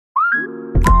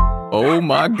Oh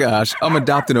my gosh, I'm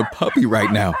adopting a puppy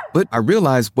right now. But I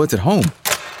realize what's at home.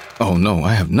 Oh no,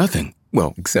 I have nothing.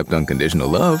 Well, except unconditional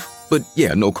love. But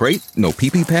yeah, no crate, no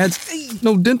pee-pee pads,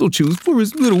 no dental chews for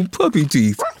his little puppy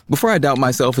teeth. Before I doubt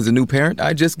myself as a new parent,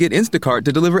 I just get Instacart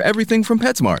to deliver everything from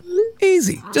PetSmart.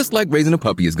 Easy, just like raising a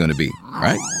puppy is gonna be,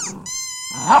 right?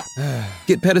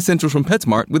 Get Pet Essentials from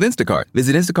PetSmart with Instacart.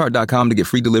 Visit instacart.com to get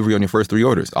free delivery on your first 3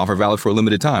 orders. Offer valid for a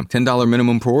limited time. $10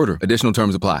 minimum per order. Additional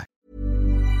terms apply.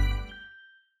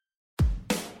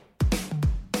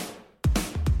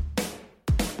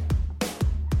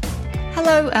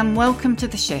 Hello and welcome to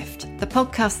The Shift, the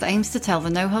podcast that aims to tell the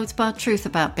no-holds-barred truth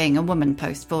about being a woman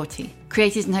post-40.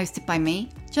 Created and hosted by me,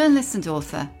 journalist and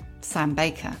author, Sam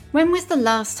Baker. When was the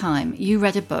last time you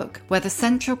read a book where the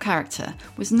central character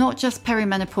was not just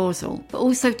perimenopausal, but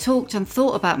also talked and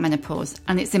thought about menopause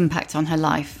and its impact on her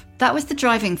life? That was the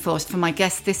driving force for my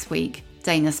guest this week,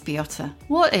 Dana Spiotta.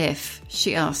 What if,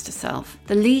 she asked herself,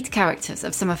 the lead characters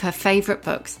of some of her favourite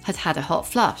books had had a hot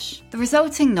flush? The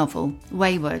resulting novel,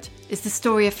 Wayward, is the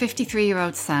story of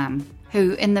 53-year-old Sam,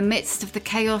 who, in the midst of the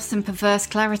chaos and perverse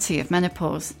clarity of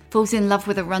menopause, falls in love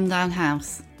with a rundown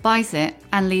house, buys it,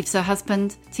 and leaves her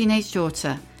husband, teenage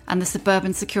daughter, and the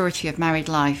suburban security of married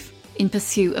life in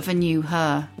pursuit of a new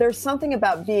her. There's something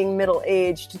about being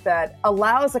middle-aged that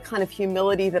allows a kind of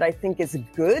humility that I think is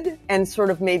good and sort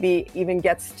of maybe even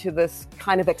gets to this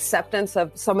kind of acceptance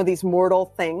of some of these mortal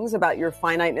things about your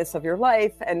finiteness of your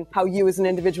life and how you as an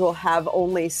individual have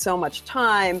only so much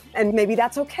time, and maybe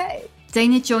that's okay.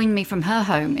 Dana joined me from her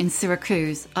home in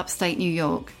Syracuse, upstate New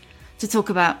York, to talk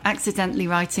about accidentally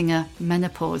writing a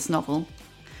menopause novel,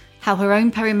 how her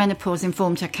own perimenopause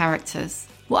informed her characters,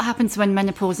 what happens when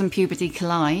menopause and puberty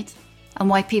collide, and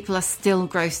why people are still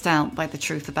grossed out by the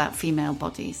truth about female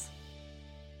bodies.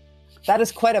 That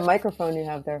is quite a microphone you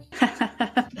have there.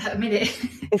 I mean,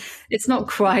 it's not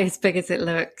quite as big as it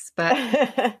looks, but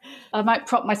I might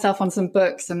prop myself on some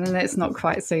books and then it's not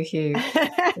quite so huge.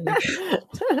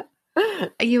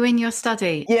 Are you in your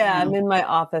study? Yeah, I'm in my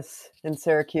office in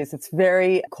Syracuse. It's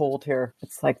very cold here.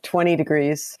 It's like 20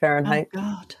 degrees Fahrenheit. Oh,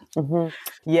 God.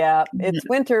 Mm-hmm. Yeah, it's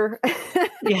winter.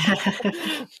 Yeah.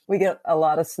 We get a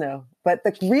lot of snow. But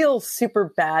the real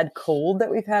super bad cold that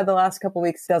we've had the last couple of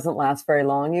weeks doesn't last very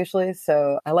long usually.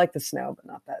 So I like the snow, but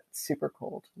not that super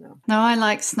cold. No, I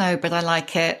like snow, but I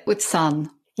like it with sun.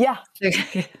 Yeah.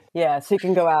 Yeah, so you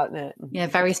can go out in it. Yeah,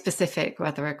 very specific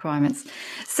weather requirements.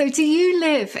 So do you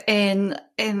live in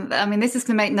I mean, this is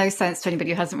going to make no sense to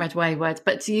anybody who hasn't read Wayward,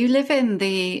 but do you live in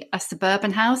a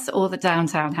suburban house or the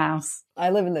downtown house? I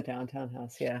live in the downtown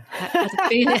house, yeah.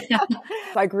 I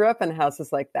I grew up in houses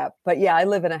like that. But yeah, I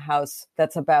live in a house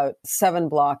that's about 7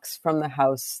 blocks from the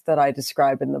house that I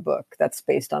describe in the book. That's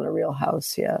based on a real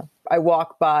house, yeah. I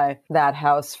walk by that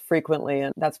house frequently,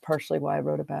 and that's partially why I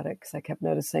wrote about it, because I kept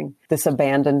noticing this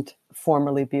abandoned,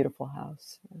 formerly beautiful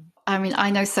house. I mean, I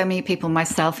know so many people,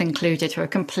 myself included, who are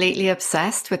completely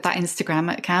obsessed with that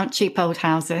Instagram account, Cheap Old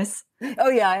Houses. Oh,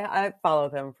 yeah, I follow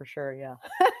them for sure, yeah.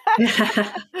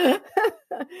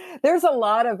 There's a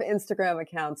lot of Instagram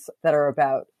accounts that are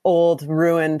about old,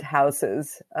 ruined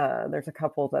houses. There's a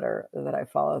couple that I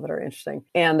follow that are interesting.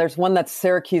 And there's one that's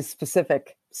Syracuse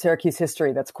specific, Syracuse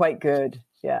history, that's quite good.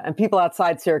 Yeah. And people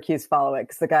outside Syracuse follow it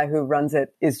because the guy who runs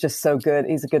it is just so good.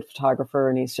 He's a good photographer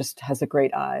and he's just has a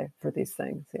great eye for these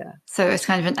things. Yeah. So it's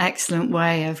kind of an excellent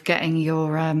way of getting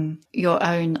your own, I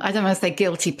don't want to say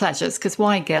guilty pleasures, because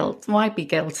why guilt? Why be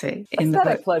guilty in aesthetic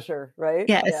the book? Pleasure, right?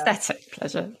 Yeah, aesthetic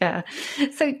pleasure. Yeah.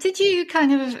 So did you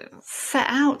kind of set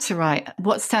out to write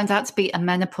what's turned out to be a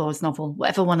menopause novel,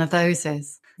 whatever one of those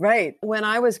is? Right. When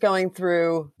I was going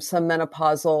through some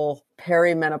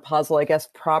perimenopausal, I guess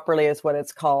properly is what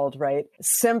it's called, right?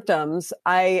 Symptoms,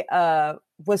 I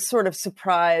was sort of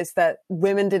surprised that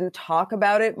women didn't talk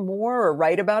about it more or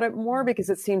write about it more, because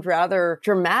it seemed rather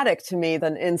dramatic to me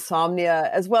than insomnia,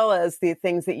 as well as the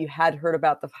things that you had heard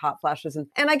about, the hot flashes. And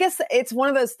I guess it's one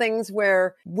of those things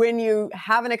where when you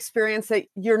have an experience that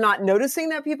you're not noticing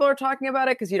that people are talking about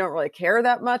it because you don't really care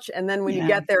that much. And then when you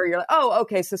get there, you're like, oh,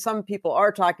 okay, so some people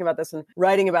are talking about this and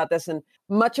writing about this. And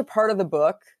much a part of the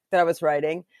book that I was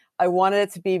writing, I wanted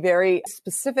it to be very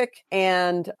specific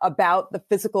and about the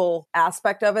physical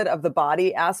aspect of it, of the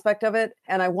body aspect of it.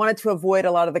 And I wanted to avoid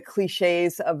a lot of the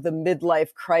cliches of the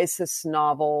midlife crisis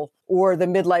novel or the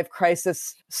midlife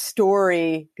crisis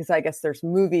story, because I guess there's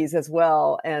movies as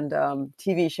well and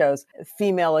TV shows,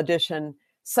 female edition.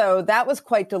 So that was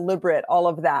quite deliberate, all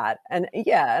of that. And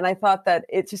yeah, and I thought that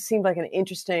it just seemed like an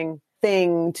interesting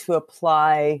thing to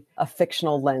apply a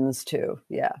fictional lens to.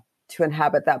 Yeah. to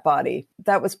inhabit that body.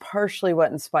 That was partially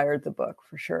what inspired the book,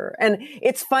 for sure. And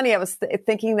it's funny, I was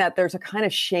thinking that there's a kind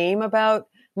of shame about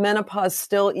menopause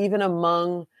still, even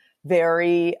among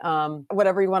very,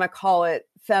 whatever you want to call it,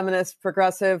 feminist,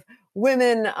 progressive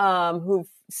women who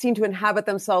seem to inhabit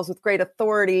themselves with great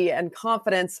authority and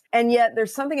confidence. And yet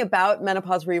there's something about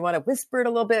menopause where you want to whisper it a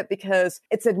little bit, because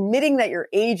it's admitting that you're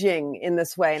aging in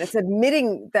this way. And it's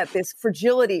admitting that this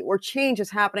fragility or change is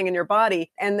happening in your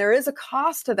body. And there is a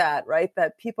cost to that, right?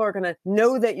 That people are going to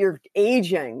know that you're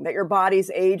aging, that your body's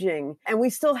aging. And we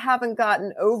still haven't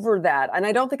gotten over that. And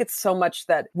I don't think it's so much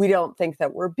that we don't think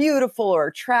that we're beautiful or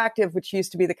attractive, which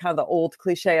used to be the kind of the old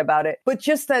cliche about it, but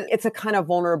just that it's a kind of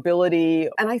vulnerability.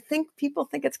 And I think people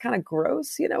think it's kind of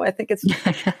gross. I think it's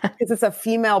because it's a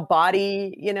female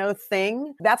body,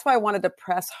 thing. That's why I wanted to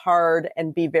press hard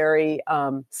and be very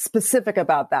specific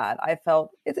about that. I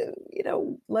felt,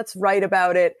 let's write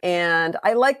about it. And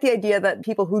I like the idea that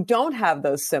people who don't have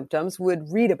those symptoms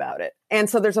would read about it. And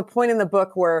so there's a point in the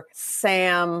book where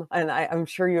Sam, and I'm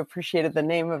sure you appreciated the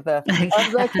name of the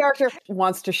character,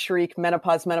 wants to shriek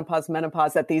menopause, menopause,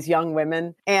 menopause at these young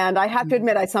women. And I have to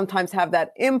admit, I sometimes have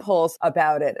that impulse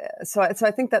about it. So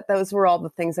I think that those were all the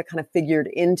things that kind of figured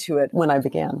into it when I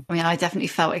began. I mean, I definitely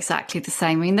felt exactly the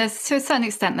same. I mean, there's, to a certain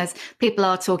extent, there's people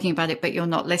are talking about it, but you're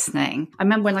not listening. I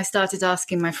remember when I started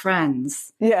asking my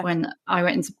friends when I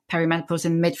went into perimenopause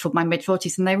in my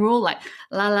mid-40s, and they were all like,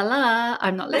 la, la, la,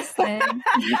 I'm not listening.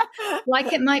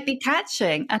 Like it might be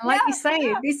catching. And like you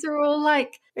say, these are all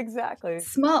like exactly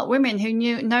smart women who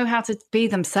know how to be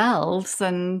themselves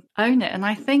and own it. And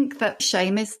I think that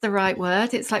shame is the right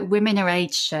word. It's like women are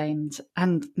age shamed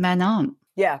and men aren't.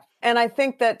 Yeah. And I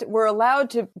think that we're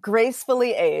allowed to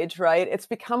gracefully age, right? It's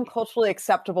become culturally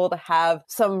acceptable to have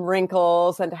some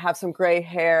wrinkles and to have some gray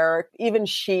hair, even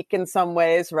chic in some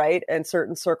ways, right? In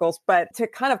certain circles, but to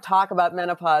kind of talk about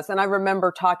menopause. And I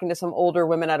remember talking to some older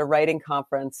women at a writing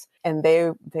conference, and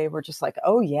they were just like,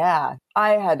 oh yeah,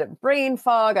 I had brain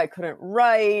fog. I couldn't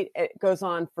write. It goes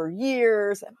on for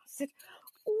years. And I said,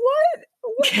 what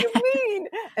do you mean?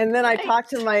 And then I talked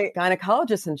to my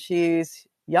gynecologist, and she's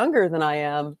younger than I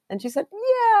am. And she said,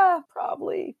 yeah,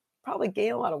 probably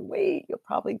gain a lot of weight. You'll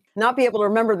probably not be able to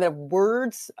remember the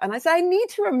words. And I said, I need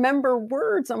to remember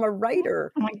words. I'm a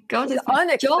writer. Oh my God, it's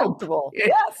unacceptable.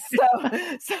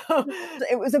 Yes. So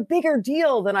it was a bigger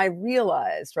deal than I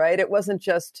realized, right? It wasn't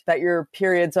just that your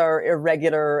periods are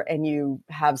irregular and you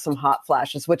have some hot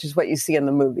flashes, which is what you see in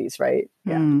the movies, right?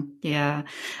 Yeah.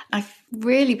 I've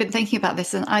really been thinking about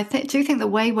this. And I do think The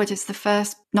Wayward is the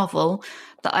first novel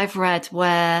that I've read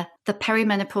where the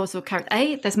perimenopausal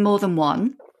character, there's more than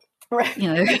one. Right.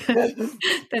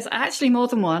 There's actually more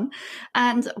than one.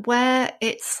 And where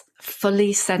it's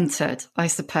fully centered, I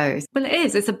suppose. Well, it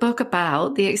is. It's a book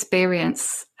about her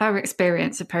experience of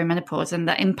perimenopause and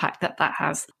the impact that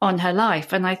has on her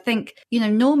life. And I think,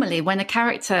 normally when a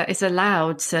character is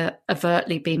allowed to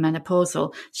overtly be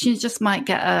menopausal, she just might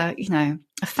get a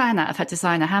fan out of her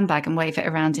designer handbag and wave it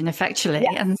around ineffectually.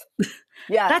 Yes. And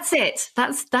that's it.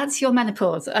 That's your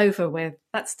menopause over with.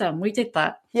 That's done. We did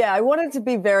that. Yeah, I wanted to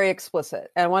be very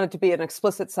explicit. And I wanted to be an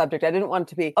explicit subject. I didn't want it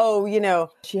to be,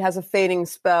 she has a fading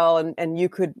spell and you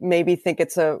could maybe think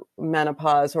it's a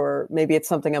menopause or maybe it's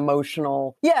something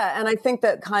emotional. Yeah, and I think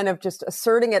that kind of just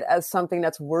asserting it as something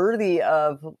that's worthy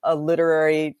of a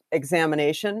literary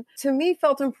examination, to me,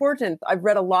 felt important. I've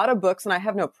read a lot of books, and I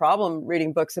have no problem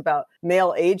reading books about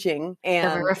male aging.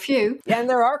 And there are a few. And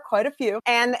there are quite a few.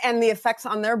 And the effects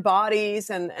on their bodies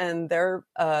and their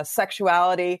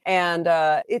sexuality. And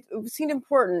it seemed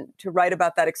important to write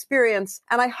about that experience.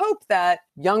 And I hope that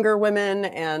younger women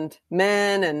and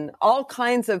men and all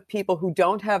kinds of people who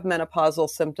don't have menopausal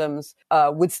symptoms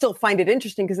would still find it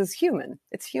interesting, because it's human.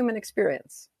 It's human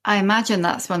experience. I imagine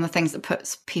that's one of the things that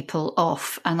puts people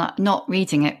off and not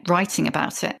reading it, writing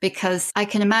about it, because I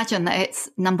can imagine that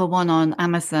it's number one on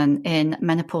Amazon in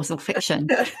menopausal fiction.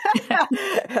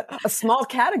 A small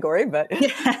category, but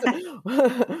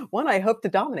one I hope to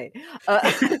dominate.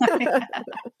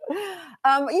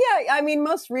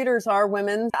 Most readers are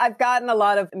women. I've gotten a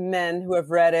lot of men who have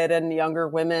read it and younger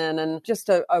women and just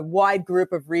a wide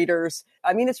group of readers.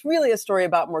 I mean, it's really a story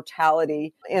about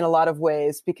mortality in a lot of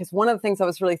ways, because one of the things I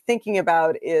was really thinking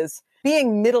about is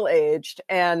being middle-aged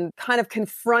and kind of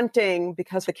confronting,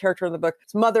 because the character in the book,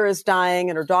 his mother is dying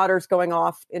and her daughter's going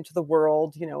off into the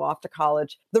world, off to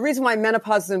college. The reason why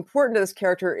menopause is important to this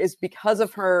character is because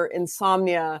of her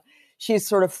insomnia. She's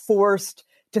sort of forced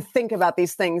to think about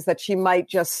these things that she might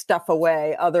just stuff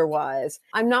away otherwise.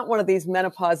 I'm not one of these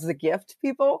menopause is a gift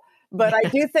people, but I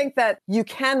do think that you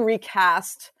can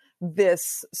recast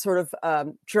this sort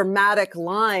of dramatic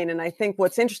line. And I think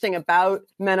what's interesting about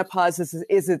menopause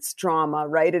is its drama,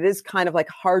 right? It is kind of like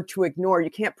hard to ignore. You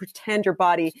can't pretend your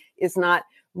body is not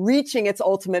reaching its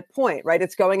ultimate point, right?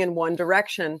 It's going in one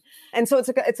direction. And so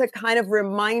it's a kind of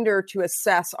reminder to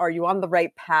assess, are you on the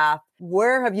right path?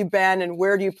 Where have you been and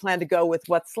where do you plan to go with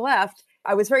what's left?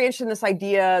 I was very interested in this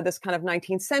idea, this kind of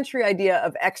 19th century idea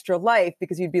of extra life,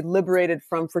 because you'd be liberated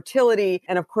from fertility.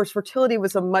 And of course, fertility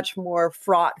was a much more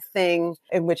fraught thing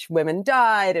in which women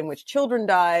died, in which children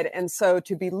died. And so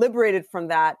to be liberated from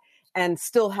that and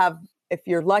still have, if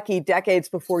you're lucky, decades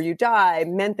before you die,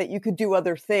 meant that you could do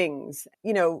other things.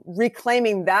 You know,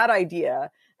 reclaiming that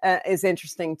idea is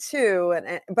interesting too.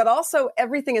 But also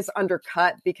everything is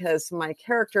undercut because my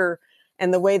character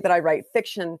and the way that I write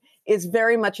fiction is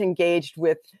very much engaged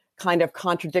with kind of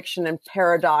contradiction and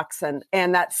paradox and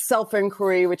that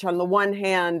self-inquiry, which on the one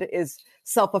hand is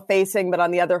self-effacing, but on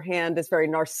the other hand is very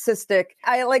narcissistic.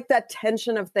 I like that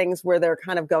tension of things where they're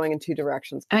kind of going in two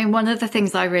directions. I mean, one of the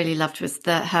things I really loved was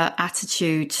that her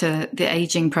attitude to the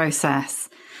aging process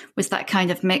was that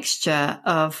kind of mixture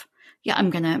of, yeah,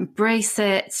 I'm going to embrace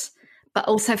it, but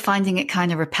also finding it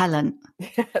kind of repellent,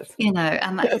 Yes. you know,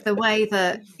 and like the way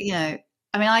that, you know,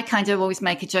 I mean, I kind of always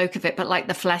make a joke of it, but like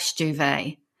the flesh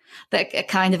duvet, that it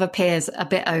kind of appears a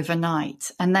bit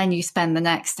overnight. And then you spend the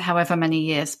next however many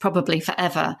years, probably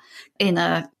forever, in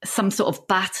some sort of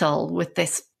battle with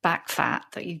this back fat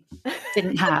that you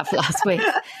didn't have last week.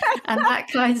 And that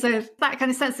kind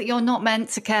of sense that you're not meant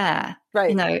to care.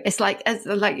 Right. You know, it's like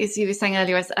as you were saying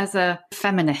earlier, as a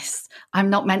feminist, I'm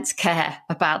not meant to care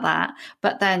about that.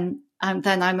 But then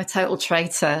I'm a total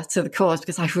traitor to the cause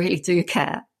because I really do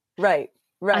care. Right.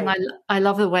 Right. And I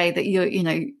love the way that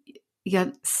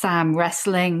you're Sam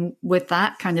wrestling with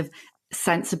that kind of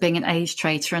sense of being an age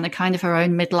traitor and a kind of her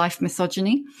own midlife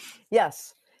misogyny.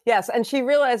 Yes. Yes. And she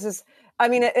realizes, I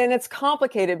mean, and it's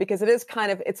complicated because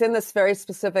it's in this very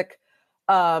specific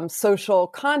social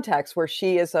context where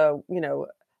she is a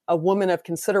woman of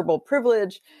considerable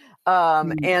privilege.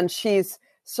 And she's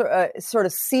sort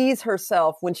of sees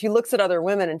herself when she looks at other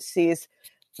women and sees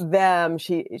them.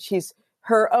 She's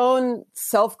her own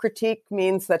self-critique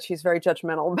means that she's very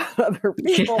judgmental about other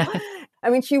people. Yeah.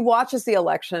 I mean, she watches the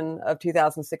election of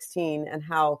 2016 and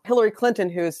how Hillary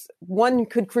Clinton, who's one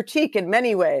could critique in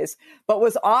many ways, but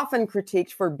was often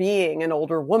critiqued for being an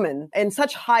older woman in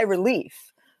such high relief.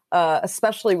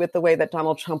 Especially with the way that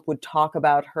Donald Trump would talk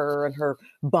about her and her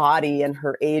body and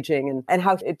her aging and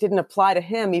how it didn't apply to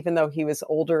him, even though he was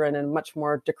older and in much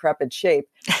more decrepit shape.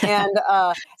 And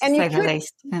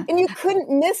you couldn't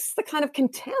miss the kind of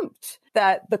contempt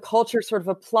that the culture sort of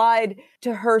applied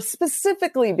to her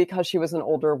specifically because she was an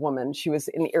older woman. She was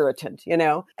an irritant, you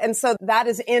know? And so that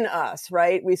is in us,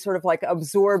 right? We sort of like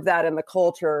absorb that in the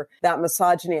culture, that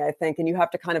misogyny, I think, and you have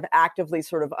to kind of actively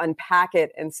sort of unpack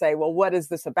it and say, well, what is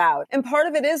this about? And part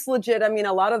of it is legit. I mean,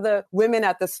 a lot of the women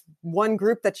at this one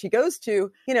group that she goes to,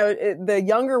 you know, the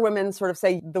younger women sort of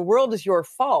say, the world is your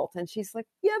fault. And she's like,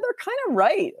 yeah, they're kind of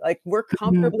right. Like we're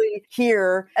comfortably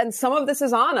here. And some of this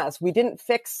is on us. We didn't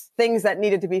fix things that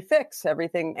needed to be fixed,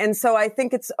 everything. And so I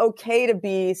think it's okay to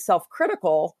be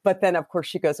self-critical, but then of course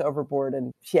she goes overboard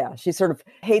and she sort of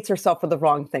hates herself for the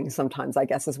wrong things sometimes, I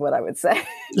guess is what I would say.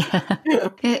 Yeah.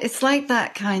 It's like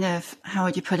that kind of, how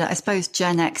would you put it? I suppose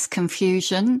Gen X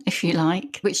confusion, if you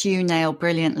like, which you nail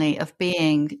brilliantly, of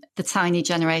being the tiny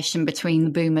generation between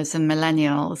the boomers and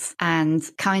millennials and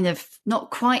kind of not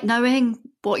quite knowing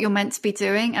what you're meant to be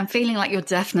doing and feeling like you're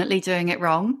definitely doing it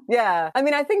wrong. Yeah. I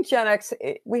mean, I think Gen X,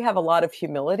 we have a lot of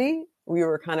humility. We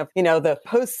were kind of, you know, the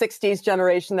post-60s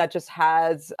generation that just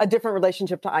has a different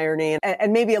relationship to irony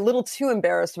and maybe a little too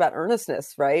embarrassed about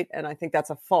earnestness, right? And I think that's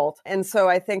a fault. And so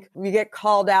I think we get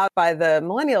called out by the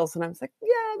millennials and I was like,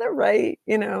 yeah, they're right.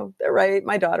 You know, they're right.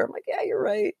 My daughter, I'm like, yeah, you're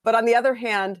right. But on the other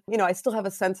hand, you know, I still have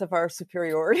a sense of our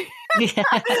superiority.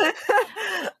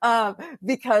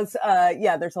 Because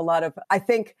there's a lot of, I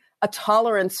think, a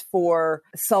tolerance for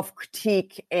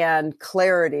self-critique and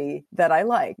clarity that I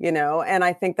like, you know, and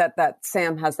I think that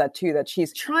Sam has that too, that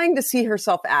she's trying to see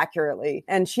herself accurately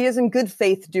and she is in good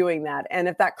faith doing that. And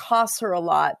if that costs her a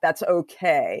lot, that's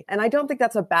okay. And I don't think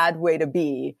that's a bad way to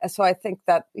be. So I think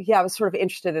that, I was sort of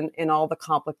interested in all the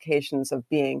complications of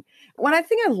being. One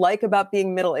thing I like about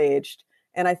being middle-aged,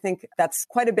 and I think that's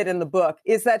quite a bit in the book,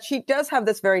 is that she does have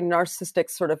this very narcissistic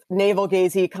sort of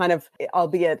navel-gazy kind of,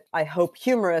 albeit I hope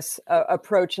humorous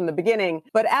approach in the beginning.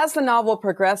 But as the novel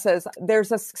progresses, there's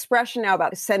this expression now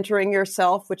about centering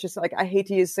yourself, which is like, I hate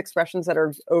to use expressions that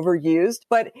are overused,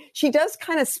 but she does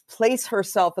kind of place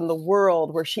herself in the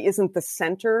world where she isn't the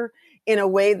center in a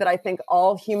way that I think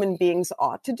all human beings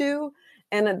ought to do.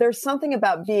 And there's something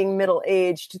about being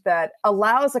middle-aged that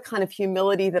allows a kind of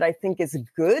humility that I think is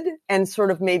good and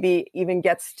sort of maybe even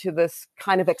gets to this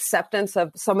kind of acceptance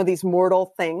of some of these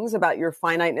mortal things about your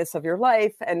finiteness of your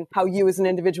life and how you as an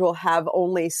individual have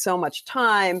only so much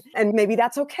time. And maybe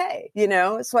that's okay, you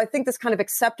know? So I think this kind of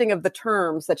accepting of the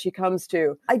terms that she comes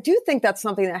to, I do think that's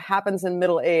something that happens in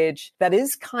middle age that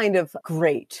is kind of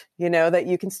great, you know, that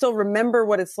you can still remember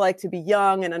what it's like to be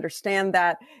young and understand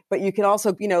that, but you can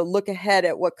also, you know, look ahead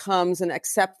at what comes and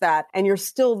accept that. And you're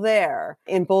still there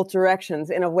in both directions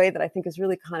in a way that I think is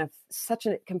really kind of such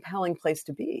a compelling place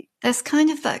to be. There's kind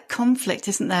of that conflict,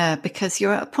 isn't there? Because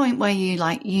you're at a point where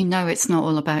you know, it's not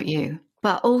all about you.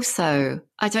 But also,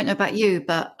 I don't know about you,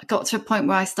 but I got to a point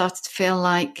where I started to feel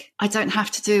like I don't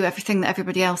have to do everything that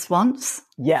everybody else wants.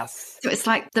 Yes. So it's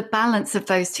like the balance of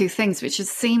those two things, which is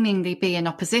seemingly be in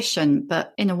opposition,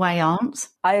 but in a way aren't.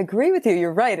 I agree with you.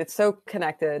 You're right. It's so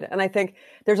connected. And I think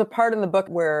there's a part in the book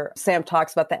where Sam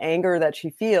talks about the anger that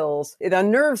she feels. It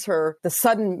unnerves her, the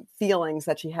sudden feelings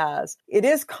that she has. It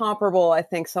is comparable, I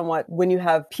think, somewhat when you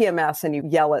have PMS and you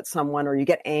yell at someone or you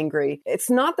get angry. It's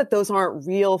not that those aren't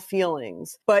real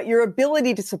feelings, but your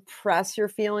ability to suppress your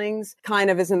feelings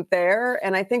kind of isn't there.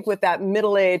 And I think with that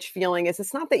middle-aged feeling is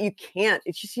it's not that you can't,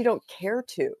 it's just you don't care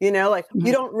to, you know, like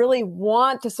you don't really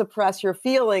want to suppress your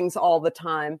feelings all the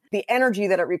time. The energy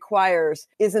that it requires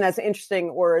isn't as interesting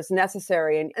or as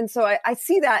necessary. And so I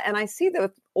see that, and I see that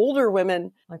with older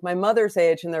women, like my mother's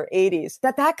age in their 80s,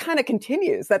 that kind of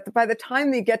continues, that by the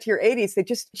time they get to your 80s, they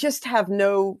just have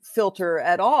no filter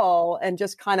at all and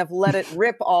just kind of let it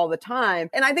rip all the time.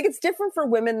 And I think it's different for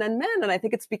women than men. And I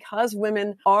think it's because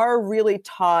women are really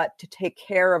taught to take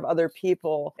care of other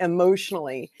people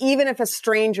emotionally. Even if a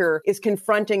stranger is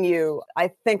confronting you,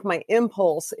 I think my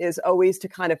impulse is always to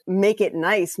kind of make it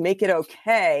nice, make it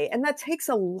okay. And that takes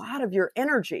a lot of your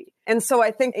energy. And so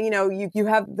I think, you know, you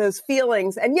have those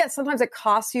feelings, and yes, sometimes it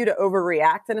costs you to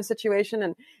overreact in a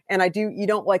situation. And you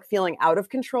don't like feeling out of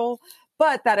control.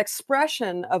 But that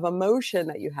expression of emotion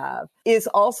that you have is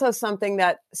also something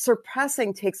that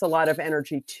suppressing takes a lot of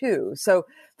energy too. So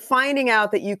finding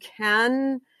out that you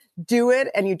can do it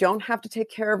and you don't have to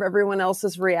take care of everyone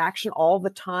else's reaction all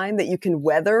the time, that you can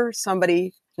weather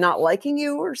somebody not liking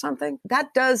you or something,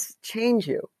 that does change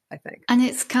you, I think. And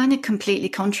it's kind of completely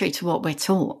contrary to what we're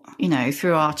taught, you know,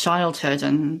 through our childhood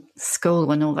and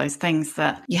school and all those things,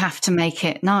 that you have to make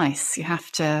it nice. You have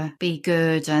to be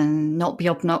good and not be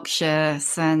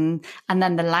obnoxious. And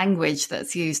then the language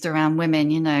that's used around women,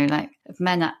 you know, like if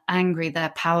men are angry,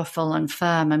 they're powerful and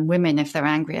firm. And women, if they're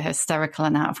angry, are hysterical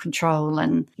and out of control.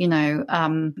 And, you know,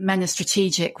 men are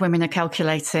strategic, women are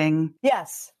calculating.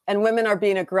 Yes. And women are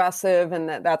being aggressive, and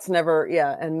that's never,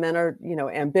 and men are, you know,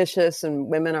 ambitious, and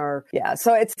women are,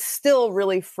 So it's still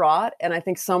really fraught. And I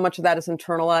think so much of that is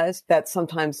internalized that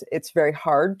sometimes it's very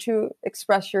hard to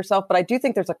express yourself. But I do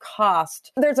think there's a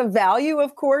cost. There's a value,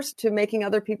 of course, to making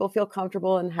other people feel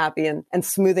comfortable and happy and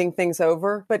smoothing things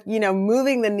over. But, you know,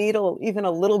 moving the needle even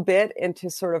a little bit into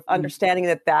sort of understanding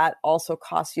that also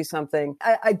costs you something.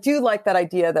 I do like that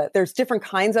idea that there's different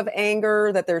kinds of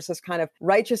anger, that there's this kind of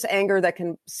righteous anger that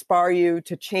can inspire you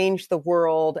to change the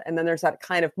world. And then there's that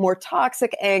kind of more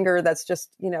toxic anger that's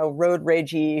just, you know, road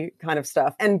ragey kind of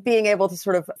stuff. And being able to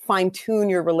sort of fine tune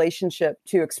your relationship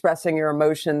to expressing your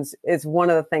emotions is one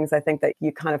of the things I think that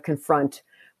you kind of confront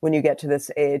when you get to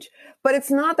this age. But it's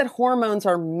not that hormones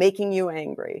are making you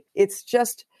angry. It's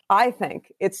just, I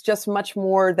think it's just much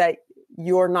more that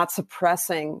you're not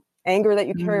suppressing anger that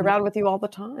you carry around with you all the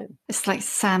time. It's like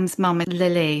Sam's mum,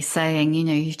 Lily, saying, you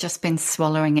know, you've just been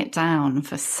swallowing it down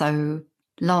for so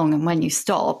long. And when you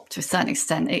stop, to a certain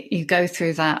extent, you go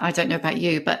through that, I don't know about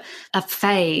you, but a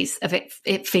phase of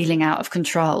it feeling out of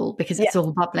control because it's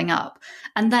all bubbling up.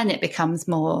 And then it becomes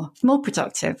more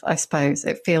productive, I suppose.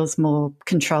 It feels more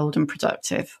controlled and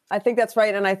productive. I think that's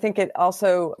right. And I think it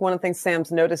also, one of the things Sam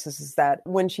notices is that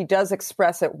when she does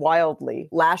express it wildly,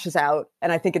 lashes out,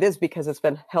 and I think it is because it's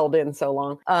been held in so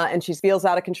long, and she feels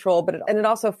out of control, but it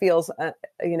also feels,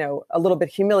 you know, a little bit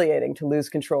humiliating to lose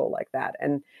control like that.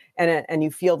 And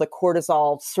you feel the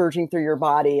cortisol surging through your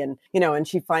body, and, you know, and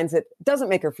she finds it doesn't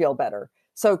make her feel better.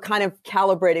 So kind of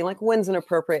calibrating, like, when's an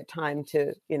appropriate time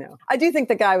to, you know, I do think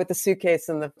the guy with the suitcase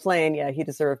in the plane, he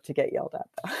deserved to get yelled at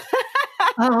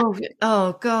though.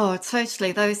 Oh God,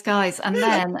 totally. Those guys. And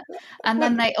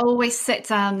then they always sit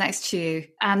down next to you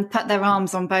and put their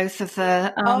arms on both of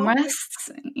the armrests.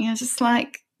 You're just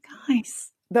like,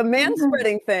 guys. The man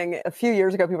spreading thing, a few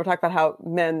years ago, people talked about how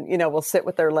men, will sit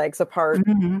with their legs apart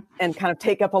and kind of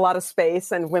take up a lot of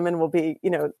space, and women will be,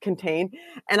 contained.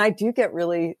 And I do get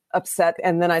really upset.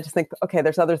 And then I just think, okay,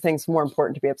 there's other things more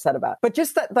important to be upset about. But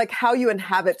just that, like how you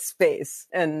inhabit space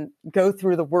and go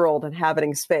through the world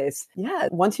inhabiting space. Yeah.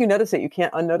 Once you notice it, you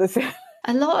can't unnotice it.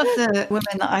 A lot of the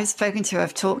women that I've spoken to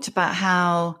have talked about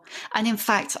how, and in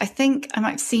fact, I think I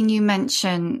might have seen you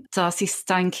mention Darcy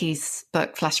Stanke's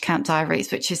book, Flash Count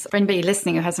Diaries, which is, for anybody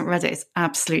listening who hasn't read it, it's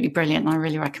absolutely brilliant. And I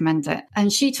really recommend it.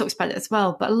 And she talks about it as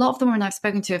well. But a lot of the women I've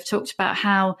spoken to have talked about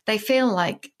how they feel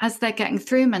like as they're getting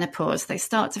through menopause, they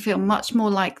start to feel much more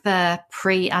like their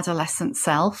pre-adolescent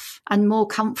self and more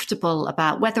comfortable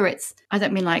about whether it's, I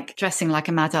don't mean like dressing like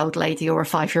a mad old lady or a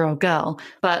 5-year-old girl,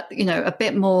 but, a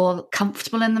bit more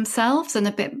comfortable in themselves and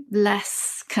a bit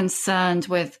less concerned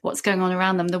with what's going on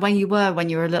around them, the way you were when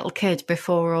you were a little kid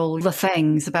before all the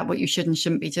things about what you should and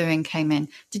shouldn't be doing came in.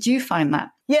 Did you find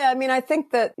that? Yeah, I mean, I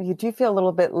think that you do feel a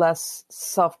little bit less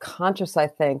self-conscious, I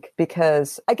think,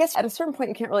 because I guess at a certain point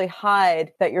you can't really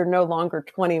hide that you're no longer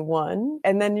 21.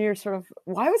 And then you're sort of,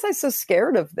 why was I so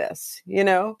scared of this?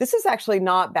 This is actually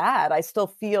not bad. I still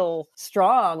feel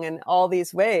strong in all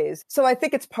these ways. So I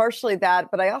think it's partially that,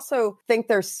 but I also think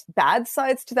there's bad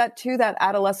sides to that too, that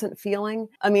adolescent feeling.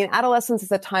 I mean, adolescence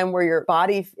is a time where your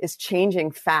body is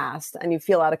changing fast and you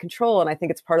feel out of control. And I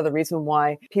think it's part of the reason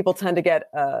why people tend to get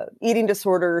eating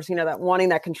disorders, that wanting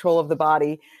that control of the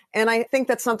body. And I think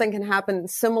that something can happen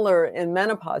similar in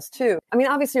menopause too. I mean,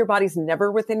 obviously your body's never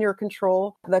within your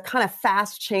control. The kind of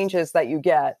fast changes that you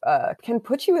get can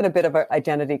put you in a bit of an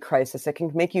identity crisis. It can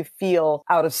make you feel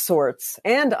out of sorts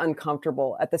and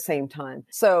uncomfortable at the same time.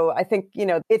 So I think,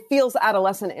 it feels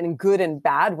adolescent in good and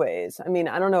bad ways. I mean,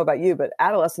 I don't know about you, but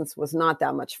adolescence was not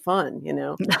that much fun,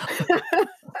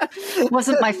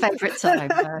 Wasn't my favorite time.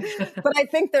 But I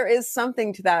think there is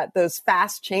something to that, those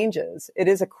fast changes. It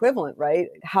is equivalent, right?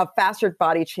 How fast your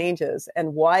body changes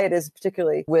and why it is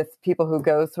particularly with people who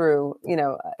go through,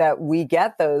 that we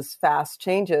get those fast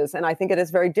changes. And I think it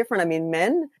is very different. I mean,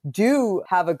 men do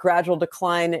have a gradual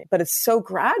decline, but it's so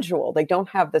gradual. They don't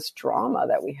have this drama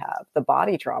that we have, the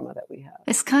body drama that we have.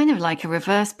 It's kind of like a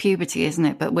reverse puberty, isn't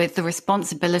it? But with the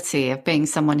responsibility of being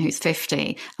someone who's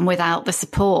 50 and without the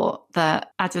support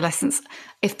that adolescents,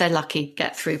 if they're lucky,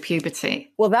 get through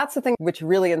puberty. Well, that's the thing which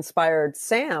really inspired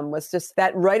Sam, was just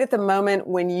that right at the moment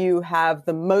when you have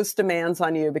the most demands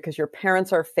on you because your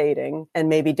parents are fading and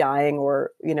maybe dying,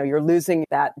 or, you're losing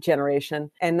that generation.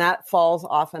 And that falls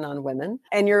often on women.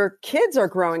 And your kids are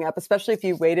growing up, especially if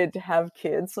you waited to have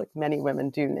kids, like many women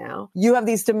do now. You have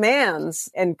these demands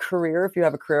and career. If you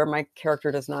have a career, my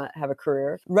character does not have a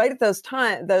career. Right at those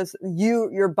times,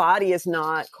 your body is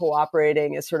not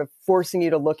cooperating, is sort of forcing you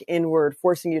to look inward,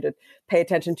 forcing you to pay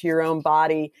attention to your own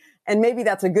body. And maybe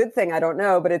that's a good thing. I don't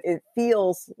know, but it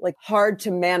feels like hard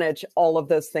to manage all of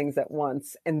those things at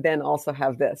once and then also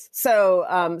have this. So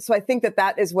I think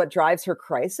that is what drives her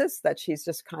crisis, that she's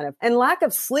just kind of, and lack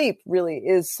of sleep really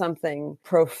is something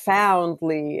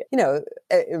profoundly,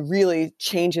 it really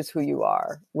changes who you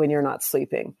are when you're not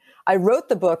sleeping. I wrote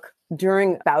the book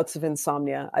during bouts of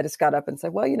insomnia. I just got up and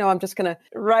said, well, I'm just going to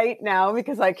write now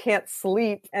because I can't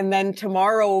sleep. And then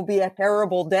tomorrow will be a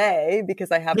terrible day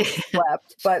because I haven't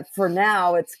slept. But for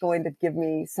now, it's going to give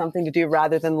me something to do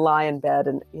rather than lie in bed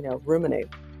and, ruminate.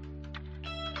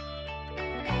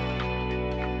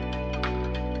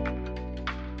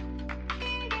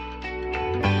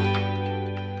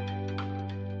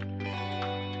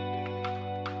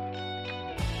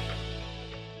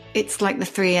 It's like the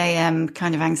 3 a.m.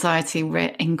 kind of anxiety,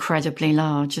 incredibly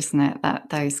large, isn't it? That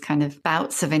those kind of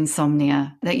bouts of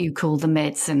insomnia that you call the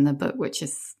mids in the book,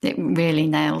 it really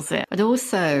nails it. But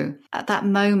also at that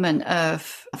moment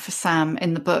for Sam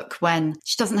in the book, when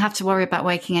she doesn't have to worry about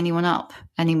waking anyone up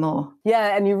anymore.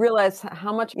 Yeah. And you realize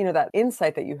how much, that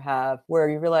insight that you have, where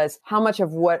you realize how much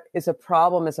of what is a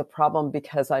problem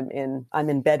because I'm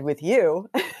in bed with you.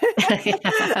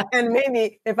 And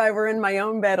maybe if I were in my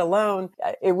own bed alone,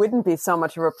 it wouldn't be so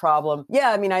much of a problem.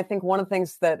 Yeah. I mean, I think one of the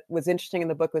things that was interesting in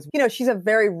the book was, she's a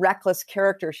very reckless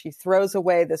character. She throws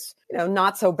away this,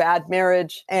 not so bad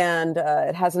marriage, and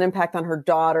it has an impact on her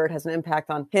daughter. It has an impact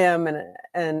on him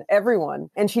and everyone.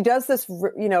 And she does this,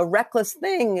 reckless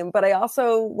thing. But I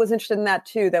also was interested in that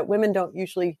too, that women don't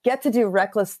usually get to do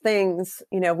reckless things.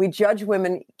 We judge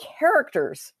women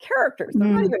characters. They're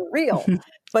not even real.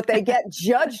 But they get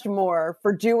judged more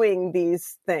for doing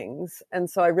these things. And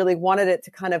so I really wanted it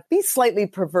to kind of be slightly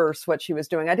perverse, what she was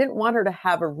doing. I didn't want her to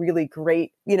have a really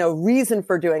great, reason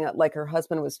for doing it, like her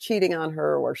husband was cheating on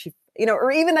her, or she,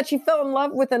 or even that she fell in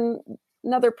love with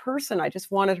another person. I just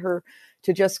wanted her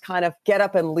to just kind of get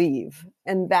up and leave.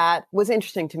 And that was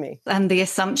interesting to me. And the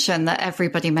assumption that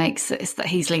everybody makes is that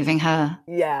he's leaving her.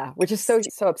 Yeah, which is so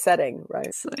upsetting,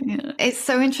 right? So, yeah. It's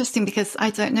so interesting because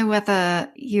I don't know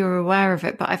whether you're aware of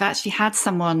it, but I've actually had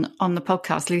someone on the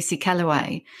podcast, Lucy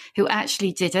Kellaway, who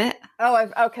actually did it. Oh,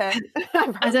 okay.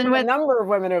 I don't know a number of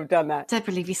women who have done that.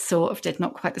 Deborah Levy sort of did,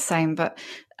 not quite the same, but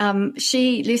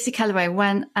Lucy Kellaway,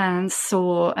 went and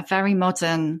saw a very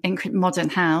modern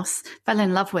house, fell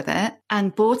in love with it,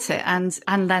 and bought it, and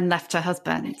then left her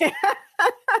husband.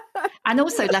 And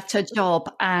also left her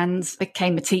job and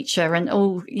became a teacher and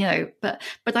all, but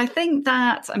I think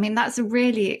that's a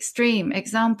really extreme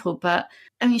example. But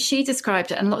I mean, she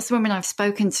described it, and lots of women I've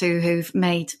spoken to who've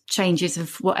made changes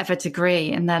of whatever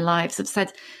degree in their lives have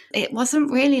said it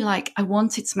wasn't really like I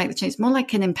wanted to make the change, more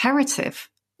like an imperative.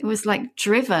 It was like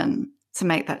driven to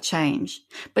make that change.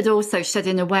 But also, she said,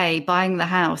 in a way, buying the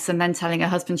house and then telling her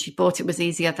husband she bought it was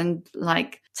easier than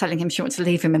like telling him she wanted to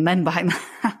leave him and then buying the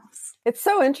house. It's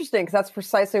so interesting because that's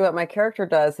precisely what my character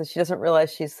does, is she doesn't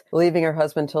realize she's leaving her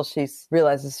husband until she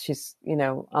realizes she's,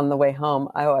 on the way home.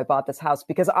 Oh, I bought this house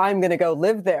because I'm going to go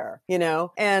live there,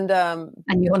 and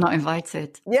you're not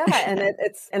invited. Yeah. And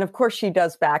and of course she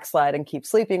does backslide and keep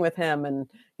sleeping with him. And,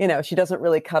 she doesn't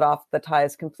really cut off the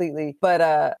ties completely.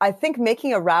 But I think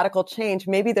making a radical change,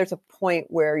 maybe there's a point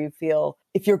where you feel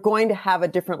if you're going to have a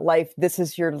different life, this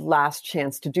is your last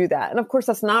chance to do that. And of course,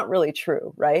 that's not really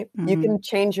true, right? Mm-hmm. You can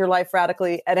change your life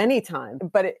radically at any time.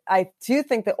 But I do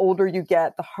think the older you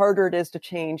get, the harder it is to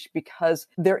change because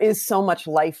there is so much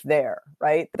life there,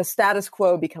 right? The status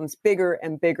quo becomes bigger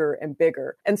and bigger and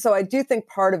bigger. And so I do think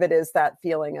part of it is that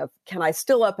feeling of, can I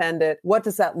still upend it? What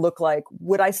does that look like?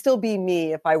 Would I still be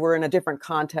me if I were in a different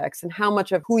context? And how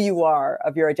much of who you are,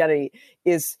 of your identity,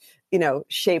 is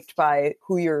shaped by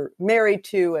who you're married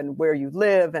to and where you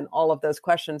live and all of those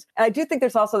questions. And I do think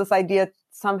there's also this idea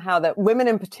somehow that women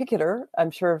in particular,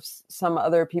 I'm sure some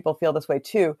other people feel this way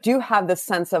too, do have this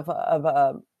sense of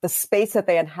the space that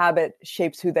they inhabit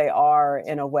shapes who they are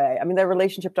in a way. I mean, their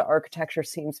relationship to architecture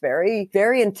seems very,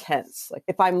 very intense. Like,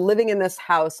 if I'm living in this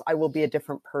house, I will be a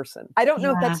different person. I don't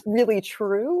know if that's really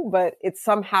true, but it's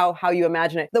somehow how you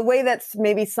imagine it. The way that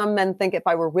maybe some men think, if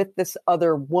I were with this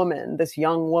other woman, this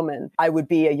young woman, I would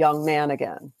be a young man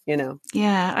again,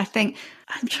 Yeah,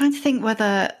 I'm trying to think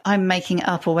whether I'm making it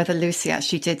up or whether Lucy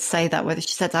actually did say that, whether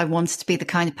she said I wanted to be the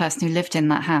kind of person who lived in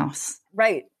that house.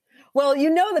 Right. Well,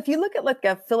 if you look at like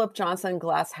a Philip Johnson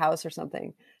glass house or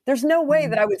something, there's no way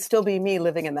that I would still be me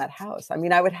living in that house. I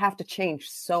mean, I would have to change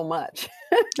so much.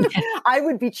 I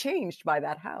would be changed by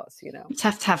that house, You'd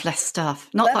have to have less stuff.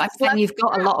 Not that I'm saying you've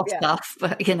got a lot of stuff,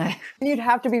 but, You'd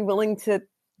have to be willing to,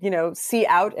 see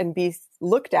out and be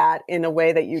looked at in a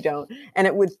way that you don't. And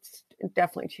it would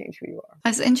definitely change who you are. I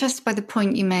was interested by the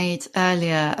point you made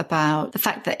earlier about the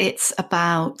fact that it's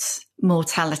about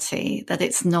mortality, that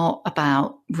it's not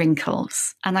about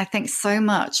wrinkles. And I think so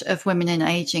much of women in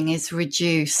aging is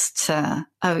reduced to,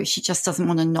 she just doesn't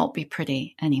want to not be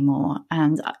pretty anymore.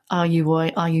 And are you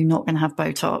not going to have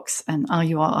Botox? And are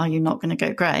you not going to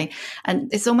go grey?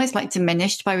 And it's almost like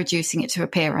diminished by reducing it to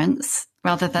appearance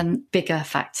rather than bigger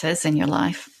factors in your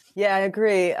life. Yeah, I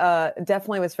agree.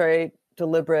 Definitely was very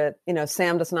deliberate.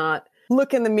 Sam does not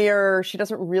look in the mirror. She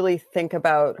doesn't really think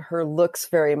about her looks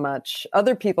very much.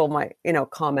 Other people might,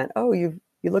 comment, oh, you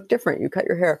look different. You cut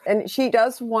your hair. And she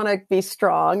does want to be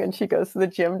strong, and she goes to the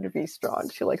gym to be strong.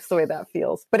 She likes the way that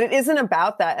feels. But it isn't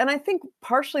about that. And I think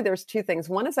partially there's two things.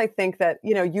 One is I think that,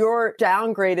 you're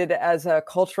downgraded as a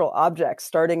cultural object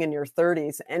starting in your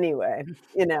 30s anyway,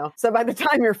 So by the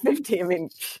time you're 50, I mean,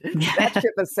 that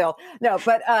ship has sailed. No,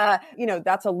 but,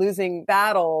 that's a losing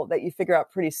battle that you figure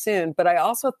out pretty soon. But I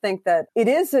also think that it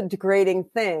is a degrading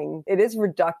thing. It is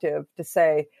reductive to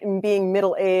say being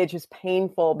middle age is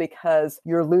painful because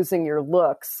you're losing your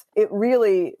looks. It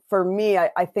really, for me,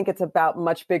 I think it's about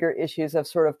much bigger issues of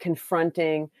sort of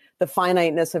confronting the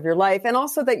finiteness of your life. And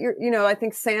also that I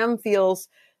think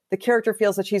the character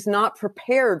feels that she's not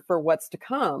prepared for what's to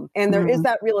come. And there is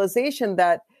that realization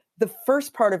that the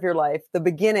first part of your life, the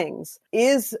beginnings,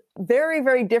 is very,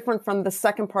 very different from the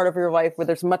second part of your life where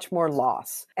there's much more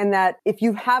loss. And that if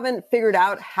you haven't figured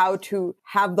out how to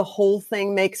have the whole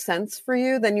thing make sense for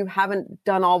you, then you haven't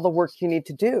done all the work you need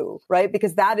to do, right?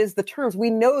 Because that is the terms.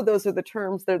 We know those are the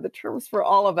terms. They're the terms for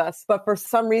all of us. But for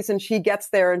some reason, she gets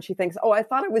there and she thinks, oh, I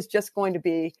thought it was just going to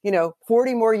be,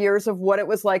 40 more years of what it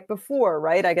was like before,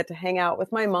 right? I get to hang out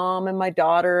with my mom and my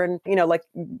daughter and,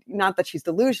 not that she's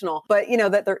delusional, but,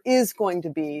 that there is going to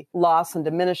be loss and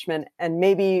diminishment. And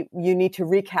maybe you need to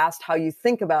recast how you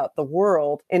think about the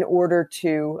world in order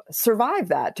to survive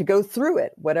that, to go through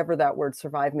it, whatever that word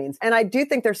survive means. And I do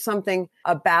think there's something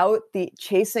about the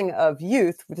chasing of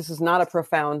youth, this is not a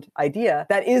profound idea,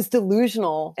 that is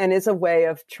delusional and is a way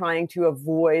of trying to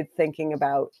avoid thinking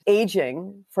about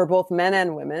aging for both men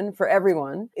and women, for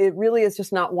everyone. It really is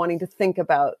just not wanting to think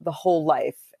about the whole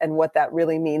life and what that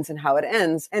really means and how it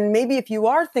ends. And maybe if you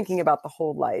are thinking about the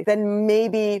whole life, then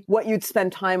maybe what you'd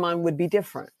spend time on would be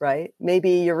different, right? Maybe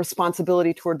your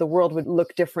responsibility toward the world would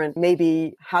look different.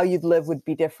 Maybe how you'd live would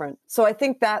be different. So I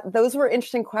think that those were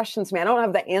interesting questions to me. I don't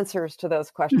have the answers to those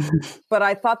questions, but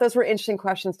I thought those were interesting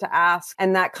questions to ask.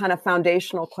 And that kind of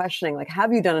foundational questioning, like,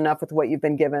 have you done enough with what you've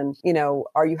been given? You know,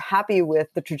 are you happy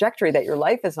with the trajectory that your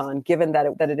life is on, given that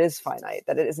it is finite,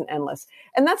 that it isn't endless?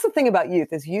 And that's the thing about youth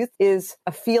is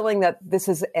a feeling that this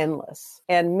is endless.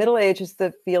 And middle age is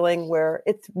the feeling where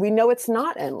we know it's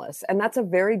not endless. And that's a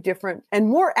very different and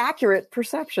more accurate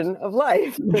perception of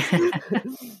life.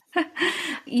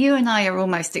 You and I are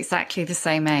almost exactly the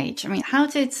same age. I mean, how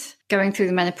did going through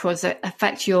the menopause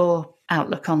affect your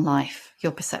outlook on life,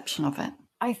 your perception of it?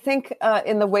 I think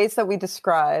in the ways that we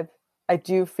describe, I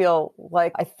do feel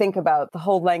like I think about the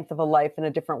whole length of a life in a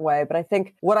different way. But I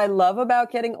think what I love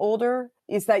about getting older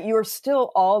is that you are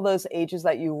still all those ages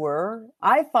that you were.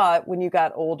 I thought when you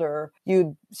got older,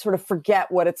 you'd sort of forget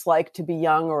what it's like to be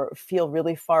young or feel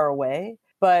really far away.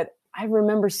 But I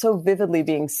remember so vividly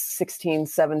being 16,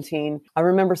 17. I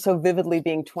remember so vividly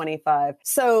being 25.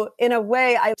 So in a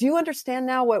way, I do understand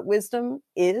now what wisdom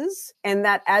is, and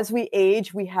that as we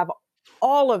age, we have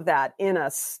all of that in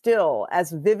us still,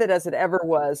 as vivid as it ever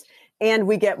was. And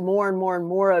we get more and more and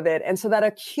more of it. And so that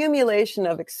accumulation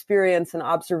of experience and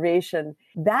observation,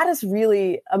 that is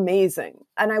really amazing.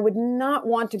 And I would not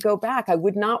want to go back. I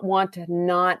would not want to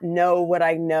not know what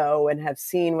I know and have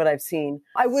seen what I've seen.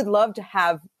 I would love to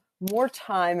have more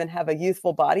time and have a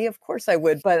youthful body. Of course I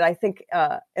would. But I think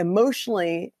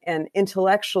emotionally and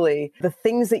intellectually, the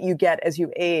things that you get as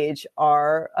you age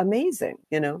are amazing,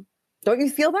 you know? Don't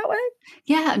you feel that way?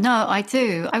 Yeah, no, I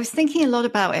do. I was thinking a lot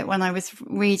about it when I was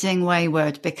reading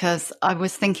Wayward, because I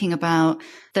was thinking about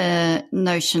the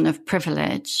notion of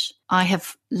privilege. I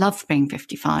have loved being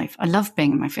 55. I love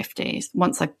being in my 50s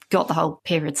once I got the whole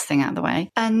periods thing out of the way.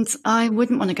 And I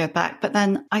wouldn't want to go back. But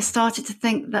then I started to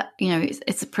think that, you know,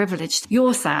 it's a privilege.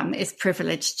 Your Sam is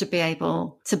privileged to be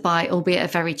able to buy, albeit a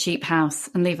very cheap house,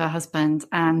 and leave her husband.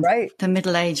 And right. The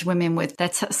middle-aged women with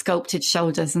their sculpted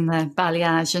shoulders and their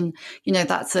balayage. And, you know,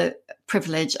 that's a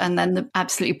privilege. And then the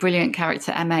absolutely brilliant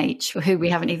character MH, who we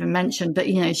haven't even mentioned, but,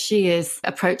 you know, she is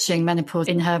approaching menopause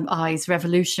in her eyes,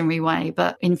 revolutionary way,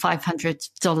 but in $500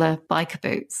 biker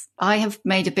boots. I have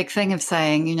made a big thing of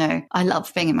saying, you know, I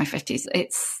love being in my 50s.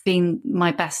 It's been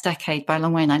my best decade by a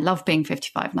long way, and I love being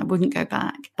 55 and I wouldn't go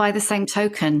back. By the same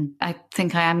token, I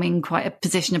think I am in quite a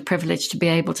position of privilege to be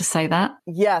able to say that.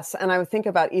 Yes. And I would think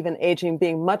about even aging,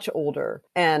 being much older,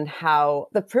 and how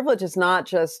the privilege is not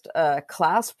just a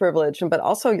class privilege, but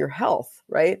also your health,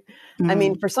 right? I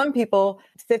mean, for some people,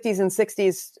 50s and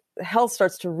 60s, health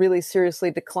starts to really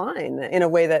seriously decline in a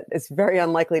way that is very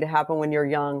unlikely to happen when you're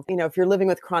young. You know, if you're living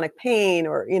with chronic pain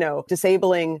or, you know,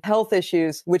 disabling health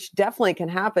issues, which definitely can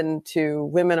happen to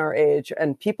women our age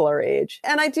and people our age.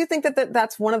 And I do think that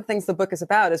that's one of the things the book is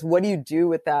about, is what do you do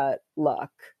with that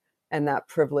luck and that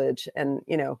privilege? And,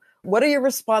 you know, what are your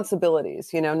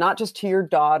responsibilities, you know, not just to your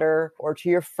daughter or to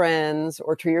your friends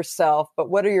or to yourself,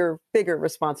 but what are your bigger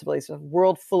responsibilities? A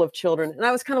world full of children. And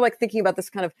I was kind of like thinking about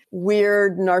this kind of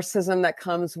weird narcissism that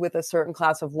comes with a certain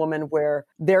class of woman, where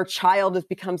their child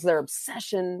becomes their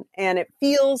obsession, and it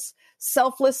feels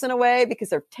selfless in a way because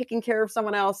they're taking care of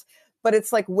someone else. But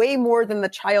it's like way more than the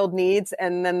child needs.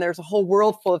 And then there's a whole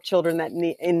world full of children that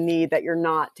in need that you're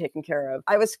not taking care of.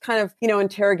 I was kind of, you know,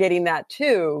 interrogating that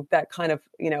too, that kind of,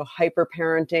 you know, hyper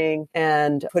parenting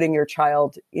and putting your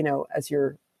child, you know, as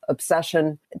your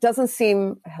obsession. It doesn't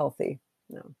seem healthy.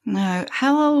 No.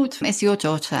 How old is your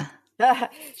daughter?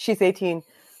 She's 18.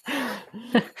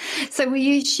 So were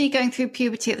she going through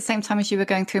puberty at the same time as you were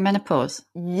going through menopause?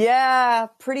 Yeah,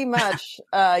 pretty much.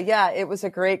 Yeah, it was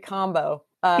a great combo.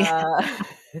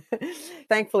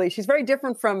 Thankfully, she's very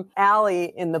different from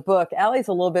Allie in the book. Allie's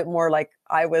a little bit more like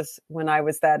I was when I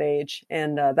was that age.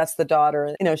 And that's the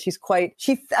daughter. You know, she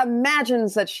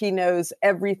imagines that she knows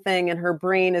everything, and her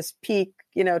brain is peak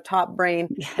top brain,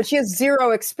 Yeah. but she has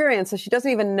zero experience. So she doesn't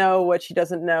even know what she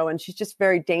doesn't know. And she's just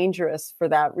very dangerous for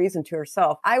that reason to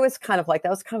herself. I was kind of like, I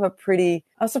was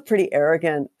a pretty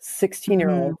arrogant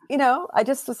 16-year-old. I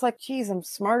just was like, geez, I'm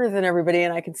smarter than everybody.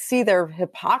 And I can see their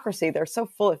hypocrisy. They're so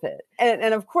full of it.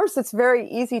 And of course, it's very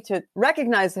easy to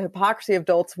recognize the hypocrisy of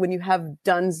adults when you have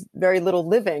done very little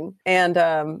living.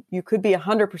 And you could be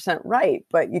 100% right,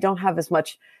 but you don't have as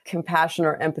much compassion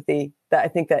or empathy. That I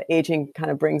think that aging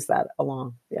kind of brings that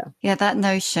along. Yeah. Yeah. That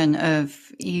notion of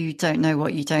you don't know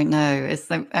what you don't know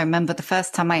I remember the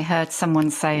first time I heard someone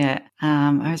say it,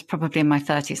 I was probably in my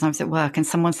 30s and I was at work and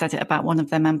someone said it about one of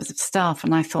their members of staff.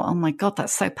 And I thought, oh my God,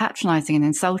 that's so patronizing and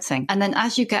insulting. And then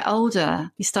as you get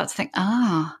older, you start to think,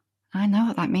 I know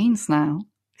what that means now.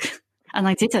 And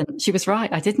I didn't. She was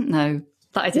right. I didn't know.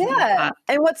 That I didn't know that.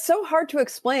 And what's so hard to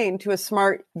explain to a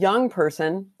smart young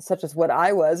person, such as what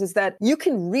I was, is that you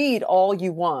can read all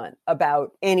you want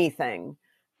about anything.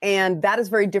 And that is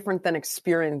very different than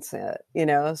experience it,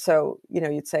 So,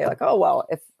 you'd say like, oh, well,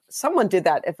 if someone did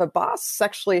that, if a boss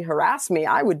sexually harassed me,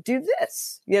 I would do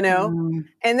this, And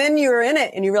then you're in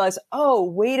it and you realize, oh,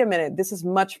 wait a minute, this is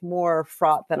much more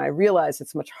fraught than I realized.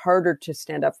 It's much harder to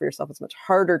stand up for yourself. It's much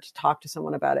harder to talk to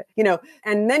someone about it,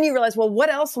 and then you realize, well, what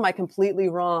else am I completely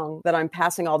wrong that I'm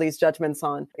passing all these judgments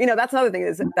on? That's another thing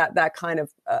is that kind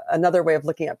of another way of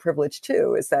looking at privilege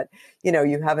too, is that,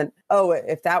 you haven't,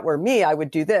 if that were me, I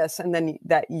would do this. And then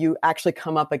that you actually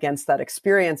come up against that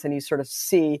experience and you sort of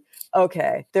see,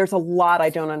 okay, there's a lot I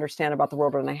don't understand about the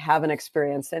world and I haven't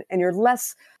experienced. And you're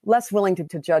less willing to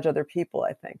judge other people,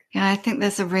 I think. Yeah, I think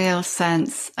there's a real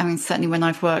sense. I mean, certainly when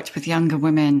I've worked with younger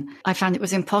women, I found it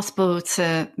was impossible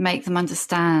to make them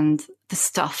understand the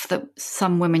stuff that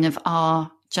some women of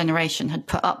our generation had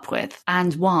put up with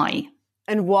and why.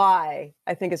 And why,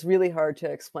 I think, is really hard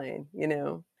to explain,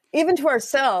 Even to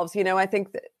ourselves, I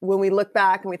think that when we look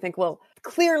back and we think, well,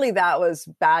 clearly that was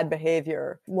bad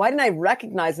behavior. Why didn't I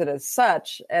recognize it as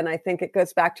such? And I think it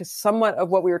goes back to somewhat of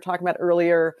what we were talking about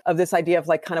earlier of this idea of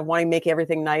like kind of wanting to make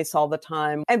everything nice all the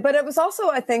time. But it was also,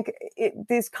 I think,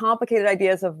 these complicated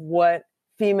ideas of what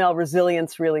female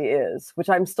resilience really is, which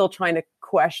I'm still trying to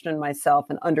question myself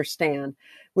and understand,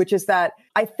 which is that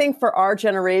I think for our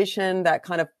generation, that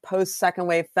kind of post-second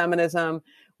wave feminism,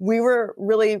 we were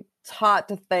really taught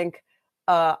to think,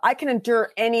 I can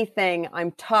endure anything.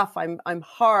 I'm tough. I'm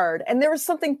hard. And there was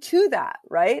something to that,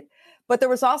 right? But there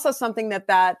was also something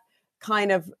that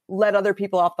kind of let other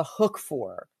people off the hook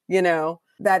for,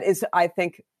 that is, I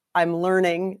think I'm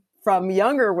learning from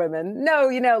younger women. No,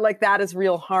 like that is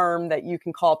real harm that you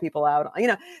can call people out,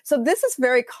 So this is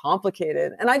very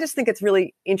complicated. And I just think it's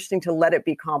really interesting to let it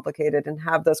be complicated and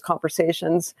have those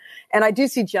conversations. And I do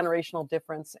see generational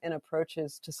difference in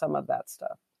approaches to some of that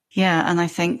stuff. Yeah, and I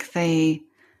think the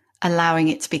allowing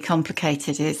it to be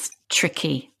complicated is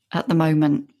tricky at the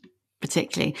moment,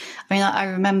 particularly. I mean, I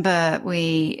remember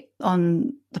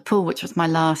on the pool, which was my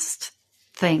last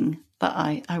thing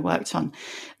that I worked on,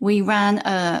 we ran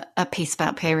a piece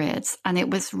about periods, and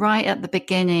it was right at the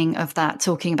beginning of that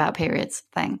talking about periods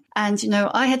thing. And,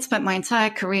 I had spent my entire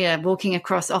career walking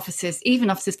across offices, even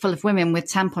offices full of women with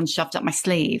tampons shoved up my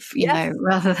sleeve,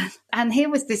 rather than, and here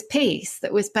was this piece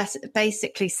that was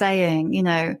basically saying,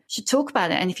 should talk about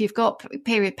it. And if you've got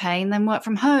period pain, then work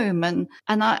from home. And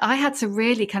I had to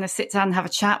really kind of sit down and have a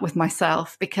chat with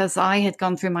myself, because I had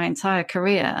gone through my entire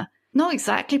career not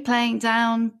exactly playing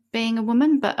down being a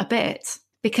woman, but a bit,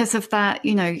 because of that.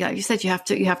 Like you said, you have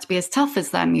to be as tough as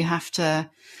them. You have to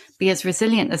be as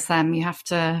resilient as them. You have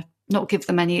to not give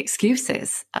them any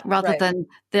excuses, rather than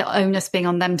the onus being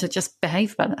on them to just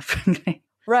behave better, frankly.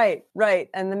 Right.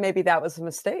 And then maybe that was a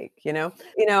mistake,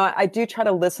 I do try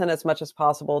to listen as much as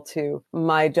possible to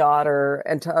my daughter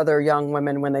and to other young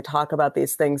women when they talk about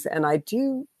these things. And I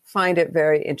do find it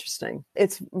very interesting.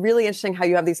 It's really interesting how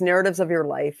you have these narratives of your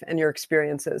life and your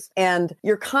experiences, and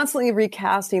you're constantly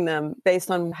recasting them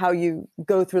based on how you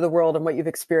go through the world and what you've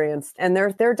experienced. And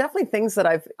there are definitely things that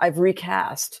I've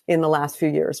recast in the last few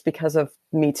years because of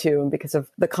Me Too and because of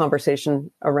the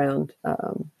conversation around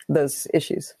those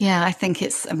issues. Yeah, I think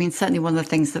certainly one of the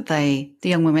things that the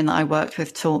young women that I worked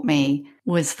with taught me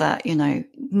was that,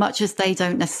 much as they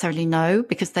don't necessarily know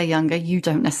because they're younger, you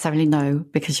don't necessarily know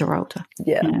because you're older.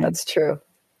 Yeah, that's true.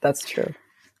 That's true.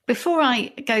 Before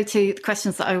I go to the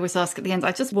questions that I always ask at the end,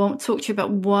 I just want to talk to you about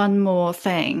one more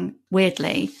thing,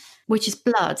 weirdly, which is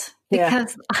blood.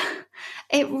 Because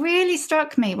It really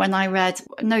struck me when I read,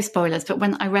 no spoilers, but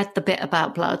when I read the bit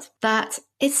about blood, that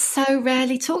it's so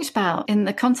rarely talked about in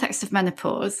the context of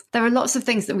menopause. There are lots of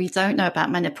things that we don't know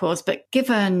about menopause, but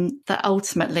given that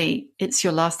ultimately it's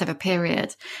your last ever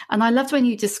period. And I loved when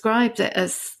you described it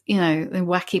as, the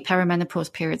wacky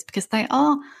perimenopause periods, because they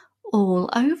are all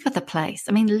over the place.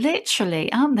 I mean,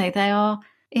 literally, aren't they? They are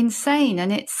insane.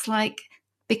 And it's like,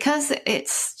 because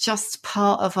it's just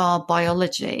part of our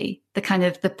biology, the kind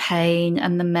of the pain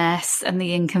and the mess and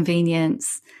the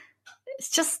inconvenience, it's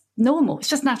just normal. It's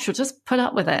just natural. Just put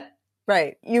up with it.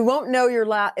 Right. You won't know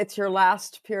it's your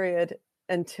last period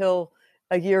until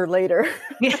a year later.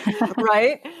 Yeah.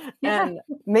 Right. Yeah. And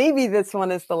maybe this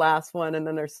one is the last one. And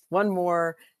then there's one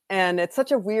more. And it's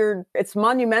such a weird, it's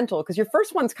monumental because your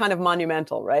first one's kind of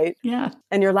monumental, right? Yeah.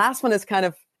 And your last one is kind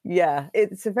of,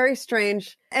 it's a very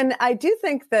strange. And I do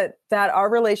think that our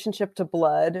relationship to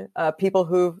blood, people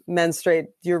who menstruate,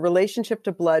 your relationship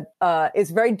to blood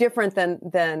is very different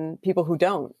than people who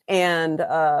don't. And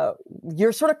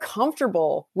you're sort of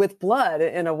comfortable with blood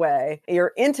in a way.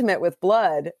 You're intimate with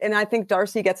blood. And I think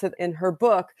Darcy gets it in her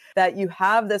book that you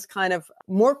have this kind of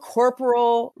more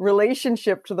corporal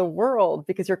relationship to the world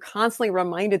because you're constantly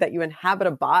reminded that you inhabit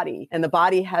a body and the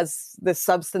body has this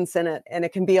substance in it. And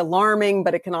it can be alarming,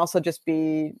 but it can also just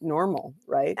be normal,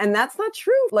 right? And that's not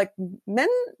true. Like men,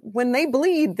 when they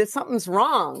bleed, something's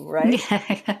wrong, right?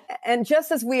 Yeah. And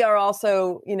just as we are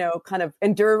also, kind of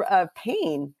endure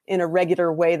pain in a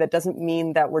regular way, that doesn't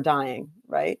mean that we're dying,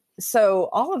 right? So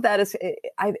all of that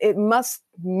it must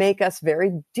make us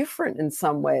very different in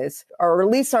some ways, or at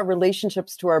least our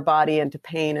relationships to our body and to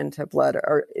pain and to blood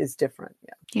is different.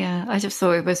 Yeah, I just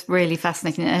thought it was really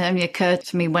fascinating. It only occurred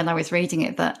to me when I was reading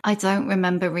it that I don't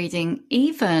remember reading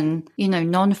even,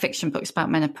 non-fiction books about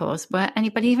menopause where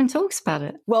anybody even talks about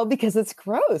it. Well, because it's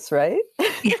gross, right?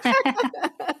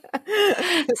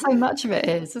 So much of it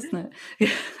is, isn't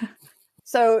it?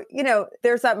 So,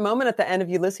 there's that moment at the end of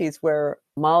Ulysses where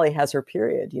Molly has her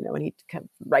period, and he kind of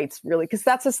writes really, because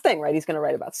that's his thing, right? He's going to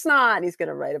write about snot, and he's going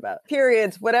to write about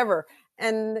periods, whatever.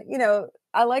 And,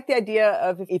 I like the idea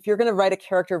of if you're going to write a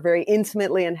character very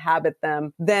intimately inhabit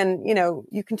them, then,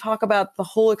 you can talk about the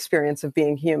whole experience of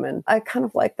being human. I kind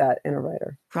of like that in a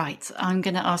writer. Right. I'm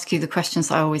going to ask you the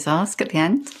questions I always ask at the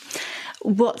end.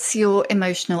 What's your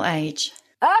emotional age?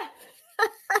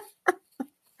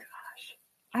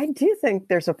 I do think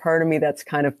there's a part of me that's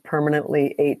kind of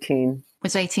permanently 18.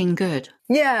 Was 18 good?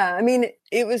 Yeah. I mean,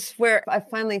 it was where I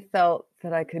finally felt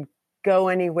that I could go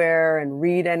anywhere and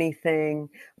read anything.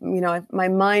 My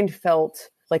mind felt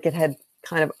like it had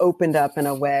kind of opened up in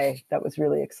a way that was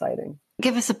really exciting.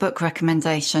 Give us a book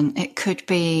recommendation. It could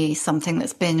be something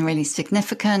that's been really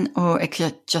significant, or it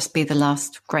could just be the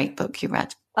last great book you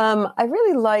read. I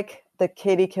really like the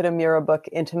Katie Kitamura book,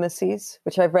 Intimacies,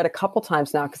 which I've read a couple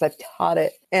times now because I've taught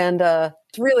it. And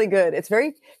it's really good. It's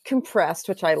very compressed,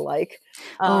 which I like.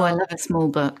 I love a small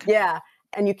book. Yeah.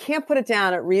 And you can't put it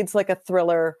down. It reads like a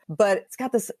thriller, but it's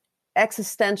got this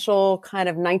existential kind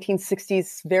of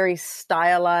 1960s, very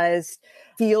stylized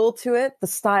feel to it. The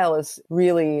style is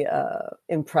really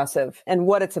impressive. And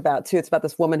what it's about too, it's about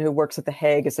this woman who works at The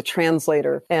Hague as a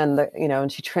translator, and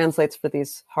and she translates for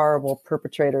these horrible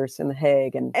perpetrators in The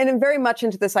Hague, and very much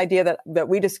into this idea that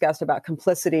we discussed about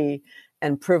complicity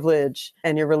and privilege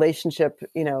and your relationship,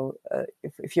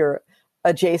 if you're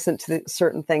adjacent to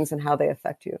certain things and how they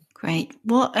affect you. Great.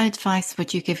 What advice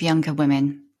would you give younger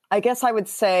women? I guess I would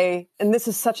say, and this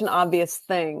is such an obvious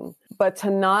thing, but to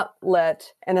not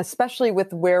let, and especially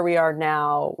with where we are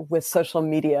now with social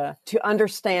media, to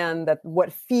understand that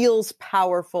what feels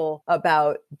powerful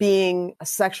about being a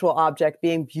sexual object,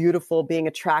 being beautiful, being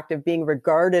attractive, being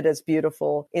regarded as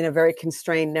beautiful in a very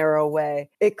constrained, narrow way,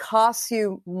 it costs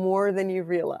you more than you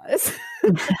realize.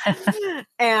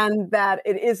 And that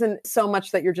it isn't so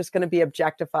much that you're just going to be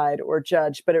objectified or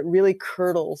judged, but it really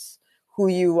curdles who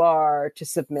you are to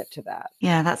submit to that.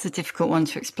 Yeah, that's a difficult one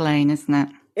to explain, isn't it?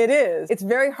 It is. It's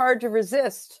very hard to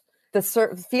resist the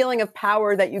feeling of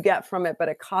power that you get from it, but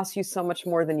it costs you so much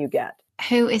more than you get.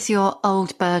 Who is your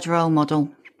old bird role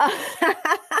model?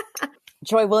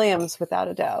 Joy Williams, without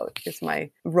a doubt, is my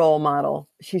role model.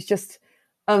 She's just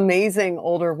an amazing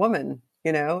older woman,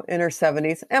 in her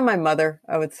 70s. And my mother,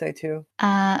 I would say too.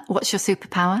 What's your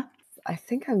superpower? I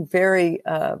think I'm very,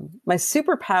 my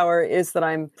superpower is that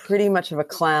I'm pretty much of a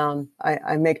clown.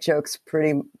 I make jokes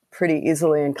pretty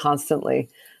easily and constantly.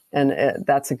 And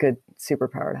that's a good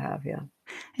superpower to have. Yeah.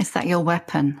 Is that your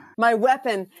weapon? My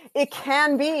weapon, it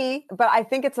can be, but I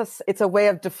think it's a way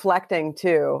of deflecting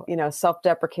too.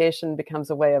 Self-deprecation becomes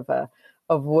a way of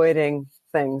avoiding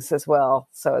things as well.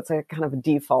 So it's a kind of a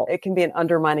default. It can be an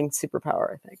undermining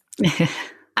superpower, I think.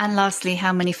 And lastly,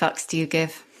 how many fucks do you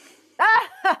give?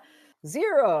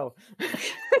 0.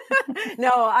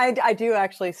 No, I do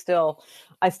actually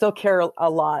I still care a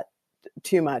lot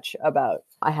too much about,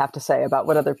 I have to say, about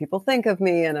what other people think of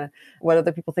me and what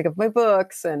other people think of my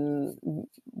books and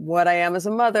what I am as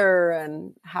a mother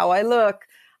and how I look.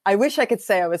 I wish I could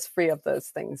say I was free of those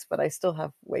things, but I still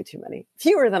have way too many.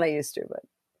 Fewer than I used to,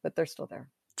 but they're still there.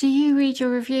 Do you read your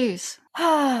reviews?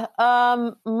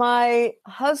 My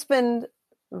husband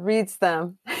reads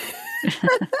them.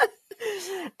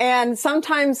 And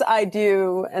sometimes I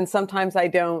do, and sometimes I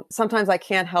don't. Sometimes I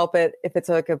can't help it if it's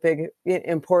like a big,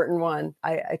 important one.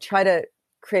 I try to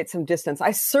create some distance.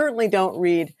 I certainly don't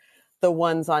read the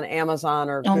ones on Amazon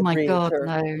or Oh my Goodreads God,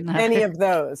 or no. any of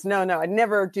those. No, I'd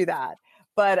never do that.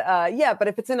 But but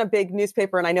if it's in a big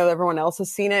newspaper and I know everyone else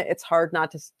has seen it, it's hard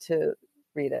not to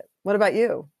read it. What about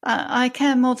you? I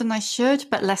care more than I should,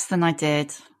 but less than I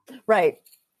did. Right.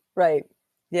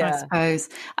 Yeah. I suppose.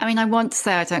 I mean, I want to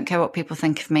say I don't care what people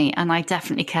think of me, and I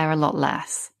definitely care a lot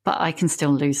less, but I can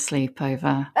still lose sleep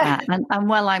over that. And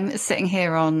while I'm sitting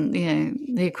here on,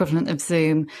 the equivalent of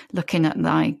Zoom, looking at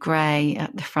my grey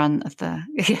at the front of the,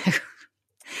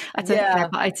 I don't care,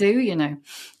 but I do,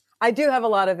 I do have a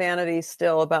lot of vanity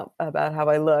still about how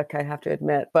I look, I have to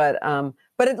admit, but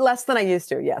it's less than I used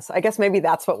to. Yes. I guess maybe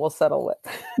that's what we'll settle with.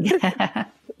 Yeah.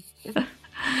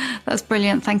 That's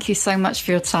brilliant. Thank you so much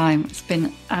for your time. It's been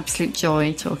an absolute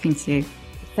joy talking to you.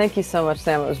 Thank you so much,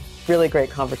 Sam. It was really great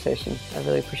conversation. I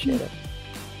really appreciate it.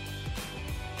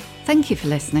 Thank you for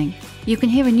listening. You can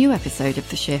hear a new episode of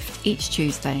The Shift each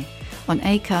Tuesday on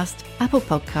Acast, Apple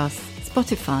Podcasts,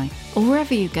 Spotify, or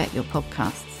wherever you get your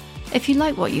podcasts. If you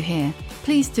like what you hear,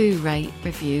 please do rate,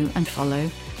 review, and follow,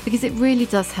 because it really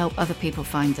does help other people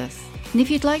find us. And if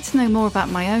you'd like to know more about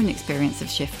my own experience of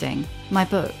shifting, my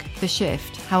book, The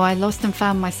Shift, How I Lost and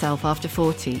Found Myself After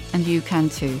 40, and you can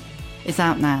too, is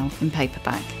out now in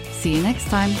paperback. See you next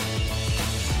time.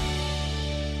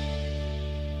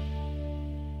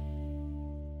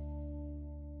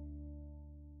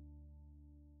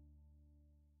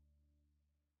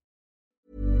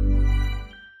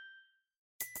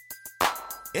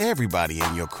 Everybody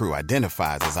in your crew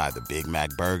identifies as either Big Mac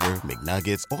Burger,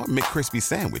 McNuggets, or McCrispy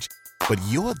Sandwich. But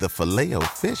you're the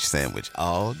Filet-O-Fish Sandwich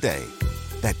all day.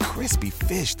 That crispy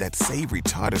fish, that savory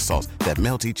tartar sauce, that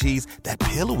melty cheese, that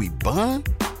pillowy bun.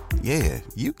 Yeah,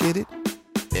 you get it.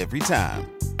 Every time.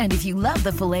 And if you love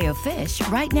the Filet-O-Fish,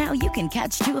 right now you can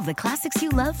catch 2 of the classics you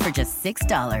love for just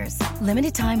 $6.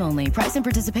 Limited time only. Price and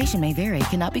participation may vary.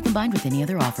 Cannot be combined with any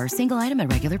other offer. Single item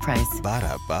at regular price.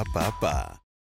 Ba-da-ba-ba-ba.